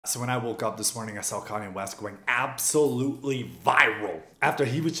So when I woke up this morning, I saw Kanye West going absolutely viral after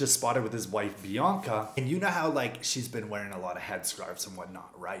he was just spotted with his wife, Bianca. And you know how like she's been wearing a lot of headscarves and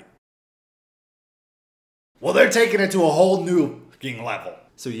whatnot, right? Well, they're taking it to a whole new fucking level.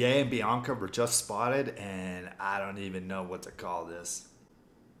 So Ye and Bianca were just spotted, and I don't even know what to call this.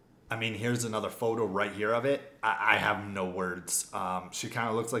 I mean, here's another photo right here of it. I have no words. She kind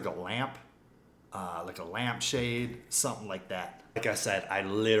of looks like a lampshade, something like that. Like I said, I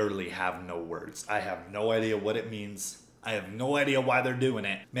literally have no words. I have no idea what it means. I have no idea why they're doing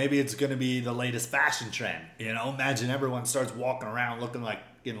it. Maybe it's gonna be the latest fashion trend. You know, imagine everyone starts walking around looking like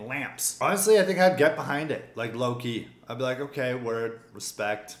in lamps. Honestly, I think I'd get behind it, like low key. I'd be like, okay, word,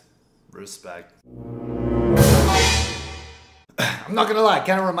 respect, respect. I'm not gonna lie, it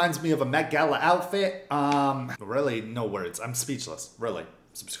kind of reminds me of a Met Gala outfit. Really, no words. I'm speechless, really.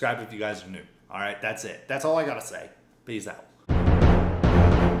 Subscribe if you guys are new. All right, that's it. That's all I gotta say. Peace out.